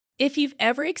If you've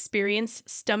ever experienced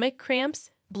stomach cramps,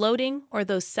 bloating, or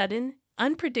those sudden,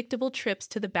 unpredictable trips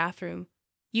to the bathroom,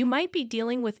 you might be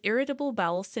dealing with irritable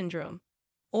bowel syndrome,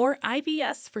 or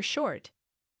IBS for short.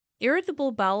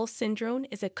 Irritable bowel syndrome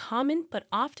is a common but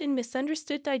often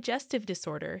misunderstood digestive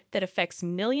disorder that affects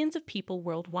millions of people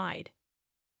worldwide.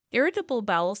 Irritable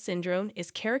bowel syndrome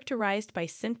is characterized by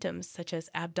symptoms such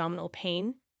as abdominal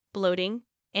pain, bloating,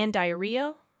 and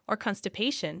diarrhea or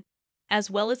constipation, as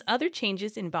well as other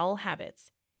changes in bowel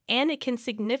habits, and it can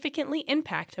significantly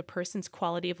impact a person's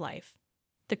quality of life.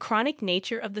 The chronic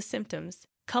nature of the symptoms,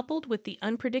 coupled with the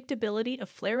unpredictability of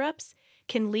flare-ups,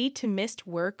 can lead to missed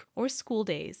work or school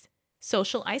days,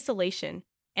 social isolation,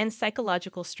 and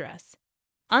psychological stress.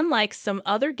 Unlike some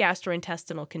other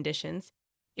gastrointestinal conditions,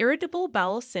 irritable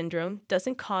bowel syndrome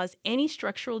doesn't cause any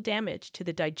structural damage to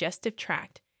the digestive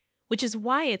tract, which is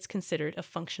why it's considered a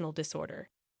functional disorder.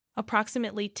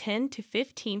 Approximately 10 to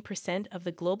 15% of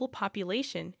the global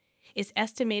population is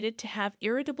estimated to have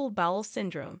irritable bowel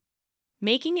syndrome,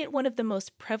 making it one of the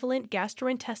most prevalent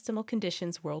gastrointestinal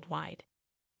conditions worldwide.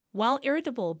 While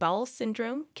irritable bowel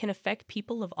syndrome can affect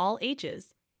people of all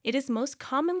ages, it is most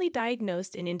commonly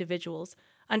diagnosed in individuals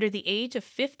under the age of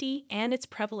 50, and its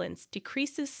prevalence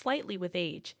decreases slightly with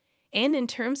age. And in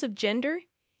terms of gender,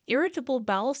 irritable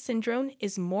bowel syndrome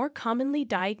is more commonly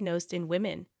diagnosed in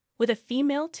women, with a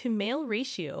female-to-male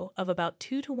ratio of about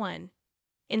 2 to 1.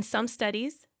 In some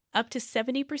studies, up to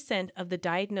 70% of the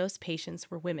diagnosed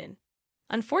patients were women.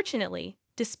 Unfortunately,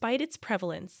 despite its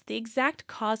prevalence, the exact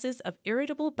causes of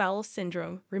irritable bowel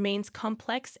syndrome remains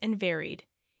complex and varied,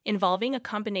 involving a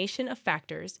combination of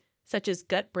factors such as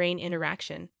gut-brain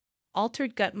interaction,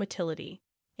 altered gut motility,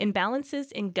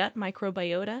 imbalances in gut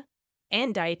microbiota,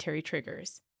 and dietary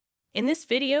triggers. In this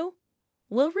video,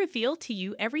 we'll reveal to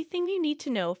you everything you need to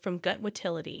know from gut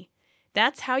motility.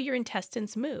 That's how your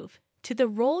intestines move, to the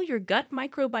role your gut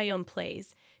microbiome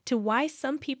plays, to why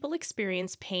some people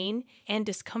experience pain and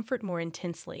discomfort more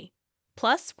intensely.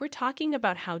 Plus, we're talking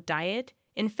about how diet,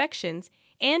 infections,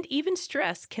 and even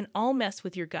stress can all mess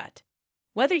with your gut.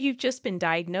 Whether you've just been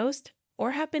diagnosed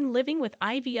or have been living with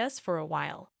IBS for a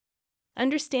while,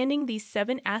 understanding these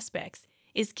 7 aspects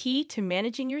is key to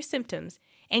managing your symptoms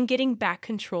and getting back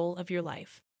control of your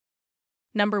life.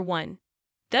 Number 1.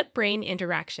 Gut-brain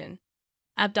interaction.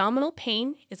 Abdominal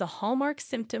pain is a hallmark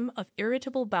symptom of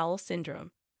irritable bowel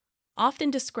syndrome,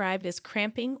 often described as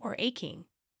cramping or aching.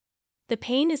 The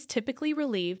pain is typically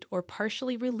relieved or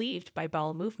partially relieved by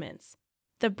bowel movements.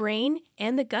 The brain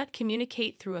and the gut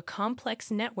communicate through a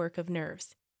complex network of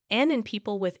nerves, and in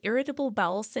people with irritable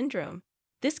bowel syndrome,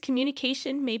 this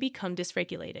communication may become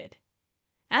dysregulated.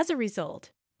 As a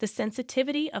result, the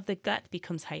sensitivity of the gut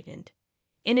becomes heightened.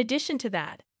 In addition to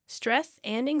that, stress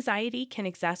and anxiety can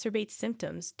exacerbate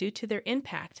symptoms due to their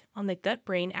impact on the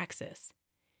gut-brain axis.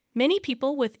 Many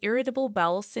people with irritable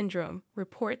bowel syndrome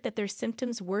report that their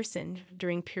symptoms worsen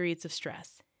during periods of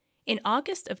stress. In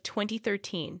August of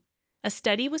 2013, a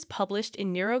study was published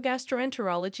in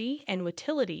Neurogastroenterology and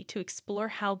Motility to explore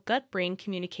how gut-brain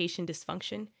communication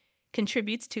dysfunction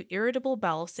contributes to irritable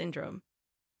bowel syndrome.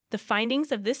 The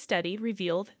findings of this study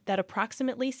revealed that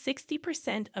approximately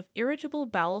 60% of irritable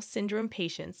bowel syndrome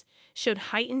patients showed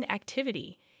heightened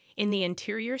activity in the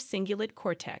anterior cingulate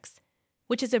cortex,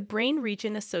 which is a brain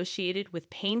region associated with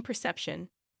pain perception,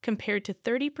 compared to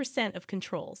 30% of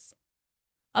controls.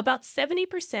 About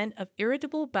 70% of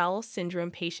irritable bowel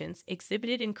syndrome patients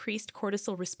exhibited increased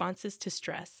cortisol responses to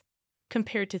stress,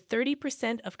 compared to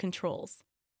 30% of controls.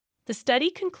 The study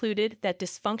concluded that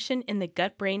dysfunction in the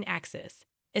gut-brain axis,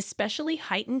 especially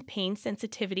heightened pain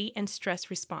sensitivity and stress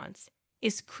response,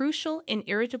 is crucial in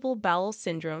irritable bowel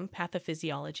syndrome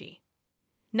pathophysiology.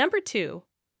 Number 2.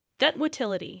 Gut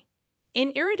motility.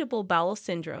 In irritable bowel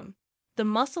syndrome, the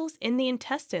muscles in the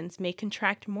intestines may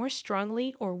contract more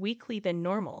strongly or weakly than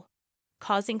normal,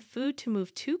 causing food to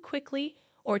move too quickly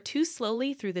or too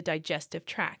slowly through the digestive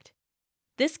tract.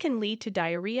 This can lead to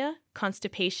diarrhea,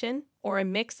 constipation, or a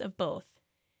mix of both.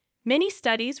 Many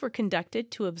studies were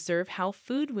conducted to observe how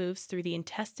food moves through the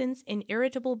intestines in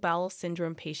irritable bowel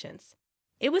syndrome patients.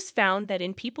 It was found that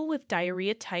in people with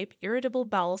diarrhea-type irritable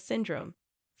bowel syndrome,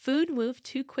 food moved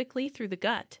too quickly through the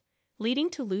gut,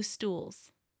 leading to loose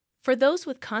stools. For those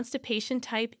with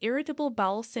constipation-type irritable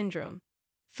bowel syndrome,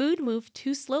 food moved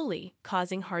too slowly,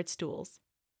 causing hard stools.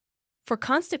 For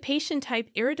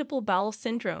constipation-type irritable bowel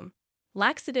syndrome,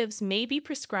 laxatives may be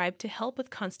prescribed to help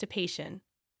with constipation.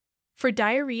 For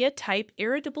diarrhea-type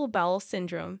irritable bowel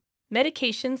syndrome,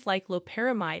 medications like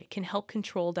loperamide can help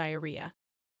control diarrhea.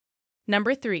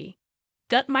 Number 3.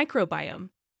 Gut microbiome.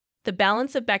 The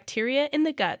balance of bacteria in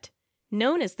the gut,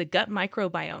 known as the gut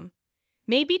microbiome,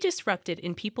 may be disrupted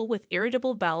in people with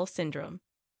irritable bowel syndrome.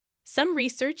 Some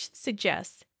research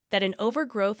suggests that an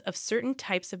overgrowth of certain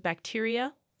types of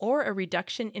bacteria or a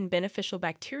reduction in beneficial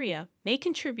bacteria may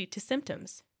contribute to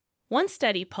symptoms. One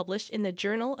study published in the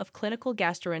Journal of Clinical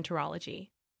Gastroenterology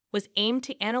was aimed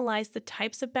to analyze the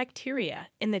types of bacteria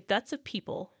in the guts of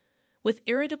people with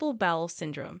irritable bowel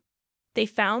syndrome. They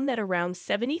found that around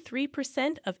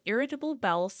 73% of irritable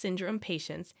bowel syndrome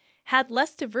patients had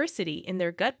less diversity in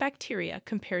their gut bacteria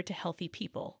compared to healthy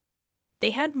people.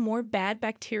 They had more bad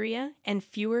bacteria and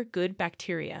fewer good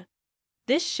bacteria.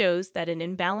 This shows that an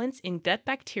imbalance in gut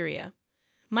bacteria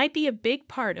might be a big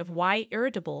part of why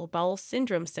irritable bowel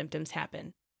syndrome symptoms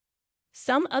happen.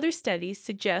 Some other studies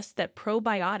suggest that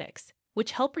probiotics,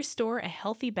 which help restore a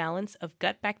healthy balance of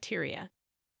gut bacteria,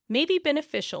 may be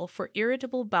beneficial for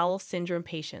irritable bowel syndrome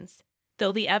patients,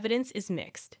 though the evidence is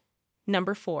mixed.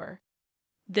 Number 4.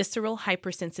 Visceral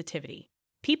hypersensitivity.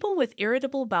 People with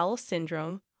irritable bowel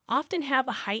syndrome often have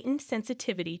a heightened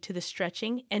sensitivity to the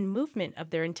stretching and movement of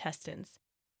their intestines.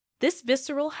 This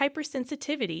visceral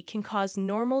hypersensitivity can cause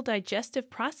normal digestive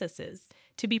processes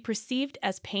to be perceived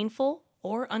as painful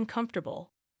or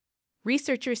uncomfortable.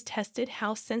 Researchers tested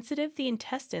how sensitive the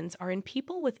intestines are in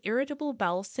people with irritable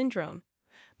bowel syndrome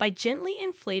by gently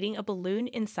inflating a balloon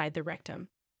inside the rectum.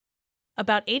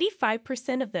 About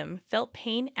 85% of them felt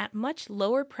pain at much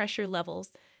lower pressure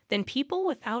levels than people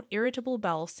without irritable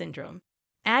bowel syndrome.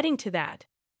 Adding to that,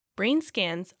 brain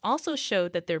scans also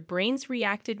showed that their brains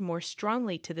reacted more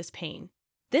strongly to this pain.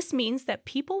 This means that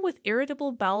people with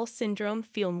irritable bowel syndrome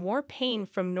feel more pain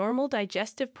from normal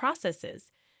digestive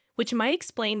processes, which might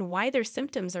explain why their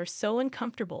symptoms are so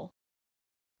uncomfortable.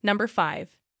 Number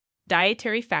 5.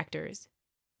 Dietary factors.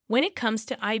 When it comes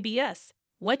to IBS,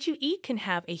 what you eat can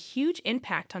have a huge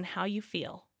impact on how you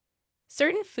feel.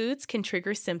 Certain foods can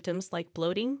trigger symptoms like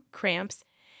bloating, cramps,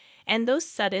 and those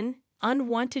sudden,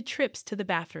 unwanted trips to the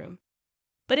bathroom.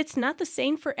 But it's not the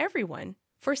same for everyone.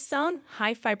 For some,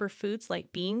 high-fiber foods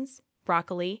like beans,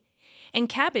 broccoli, and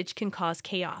cabbage can cause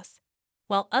chaos,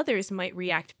 while others might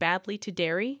react badly to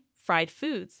dairy, fried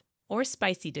foods, or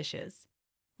spicy dishes.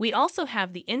 We also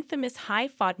have the infamous high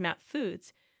FODMAP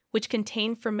foods, which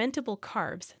contain fermentable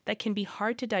carbs that can be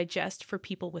hard to digest for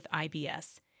people with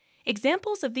IBS.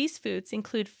 Examples of these foods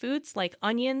include foods like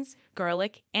onions,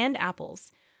 garlic, and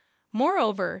apples.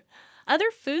 Moreover,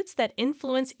 other foods that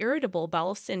influence irritable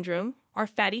bowel syndrome are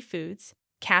fatty foods,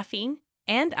 caffeine,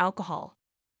 and alcohol.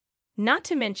 Not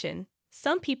to mention,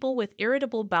 some people with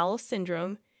irritable bowel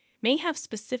syndrome may have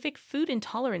specific food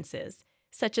intolerances,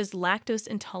 such as lactose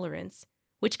intolerance,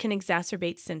 which can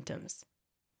exacerbate symptoms.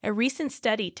 A recent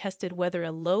study tested whether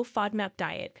a low FODMAP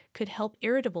diet could help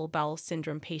irritable bowel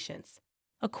syndrome patients.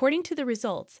 According to the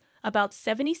results, about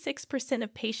 76%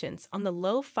 of patients on the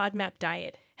low FODMAP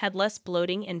diet had less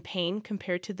bloating and pain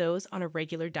compared to those on a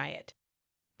regular diet.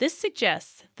 This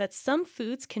suggests that some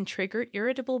foods can trigger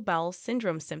irritable bowel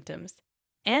syndrome symptoms,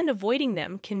 and avoiding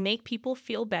them can make people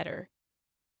feel better.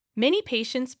 Many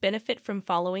patients benefit from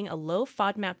following a low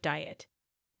FODMAP diet,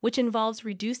 which involves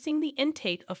reducing the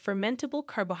intake of fermentable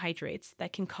carbohydrates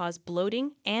that can cause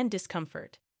bloating and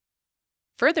discomfort.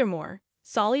 Furthermore,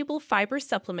 soluble fiber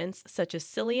supplements such as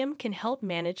psyllium can help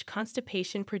manage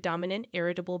constipation-predominant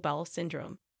irritable bowel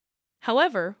syndrome.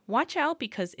 However, watch out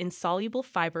because insoluble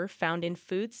fiber found in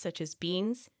foods such as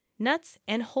beans, nuts,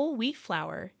 and whole wheat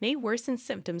flour may worsen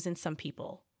symptoms in some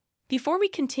people. Before we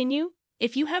continue,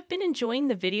 if you have been enjoying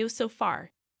the video so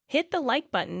far, hit the like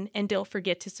button and don't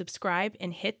forget to subscribe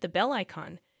and hit the bell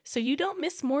icon so you don't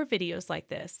miss more videos like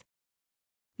this.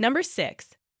 Number 6.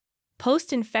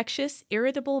 Post-infectious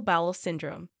irritable bowel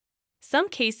syndrome. Some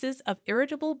cases of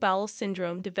irritable bowel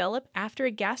syndrome develop after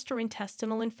a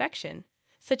gastrointestinal infection,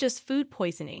 such as food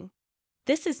poisoning.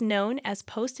 This is known as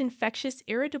post-infectious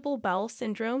irritable bowel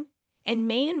syndrome and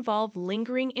may involve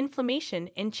lingering inflammation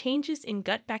and changes in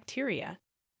gut bacteria.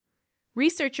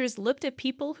 Researchers looked at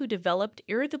people who developed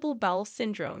irritable bowel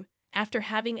syndrome after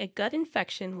having a gut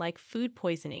infection like food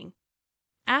poisoning.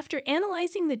 After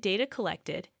analyzing the data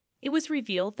collected, it was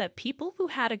revealed that people who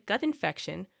had a gut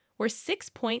infection were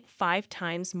 6.5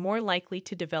 times more likely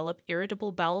to develop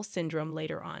irritable bowel syndrome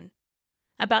later on.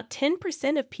 About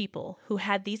 10% of people who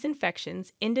had these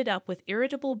infections ended up with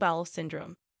irritable bowel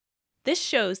syndrome. This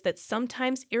shows that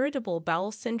sometimes irritable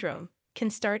bowel syndrome can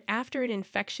start after an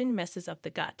infection messes up the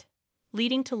gut,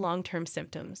 leading to long-term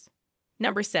symptoms.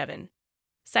 Number 7.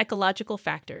 Psychological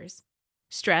factors.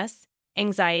 Stress,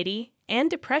 anxiety, and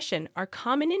depression are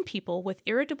common in people with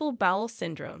irritable bowel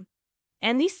syndrome,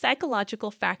 and these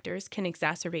psychological factors can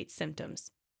exacerbate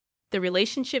symptoms. The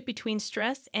relationship between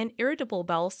stress and irritable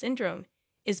bowel syndrome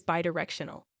is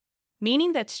bidirectional.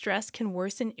 meaning that stress can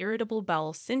worsen irritable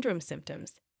bowel syndrome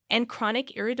symptoms, and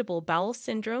chronic irritable bowel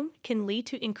syndrome can lead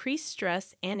to increased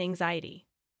stress and anxiety.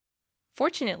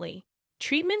 Fortunately,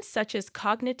 treatments such as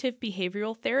cognitive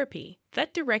behavioral therapy,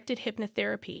 vet-directed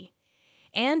hypnotherapy,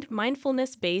 and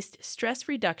mindfulness-based stress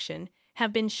reduction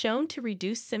have been shown to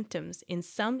reduce symptoms in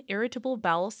some irritable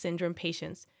bowel syndrome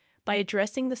patients by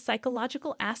addressing the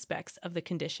psychological aspects of the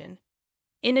condition.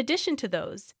 In addition to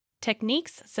those,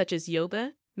 techniques such as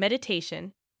yoga,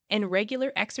 meditation, and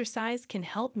regular exercise can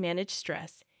help manage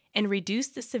stress and reduce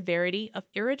the severity of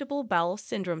irritable bowel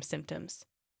syndrome symptoms.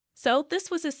 So, this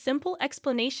was a simple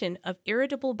explanation of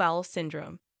irritable bowel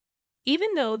syndrome.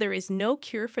 Even though there is no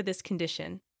cure for this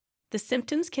condition, the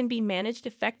symptoms can be managed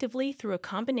effectively through a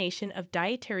combination of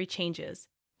dietary changes,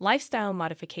 lifestyle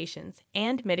modifications,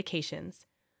 and medications.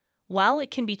 While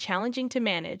it can be challenging to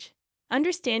manage,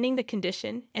 understanding the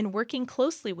condition and working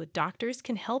closely with doctors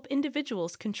can help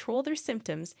individuals control their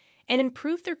symptoms and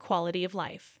improve their quality of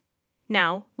life.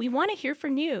 Now, we want to hear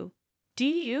from you. Do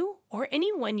you or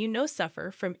anyone you know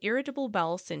suffer from irritable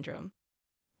bowel syndrome?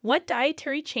 What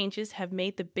dietary changes have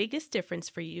made the biggest difference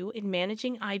for you in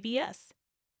managing IBS?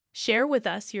 Share with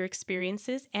us your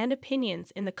experiences and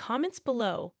opinions in the comments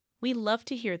below. We love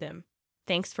to hear them.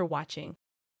 Thanks for watching.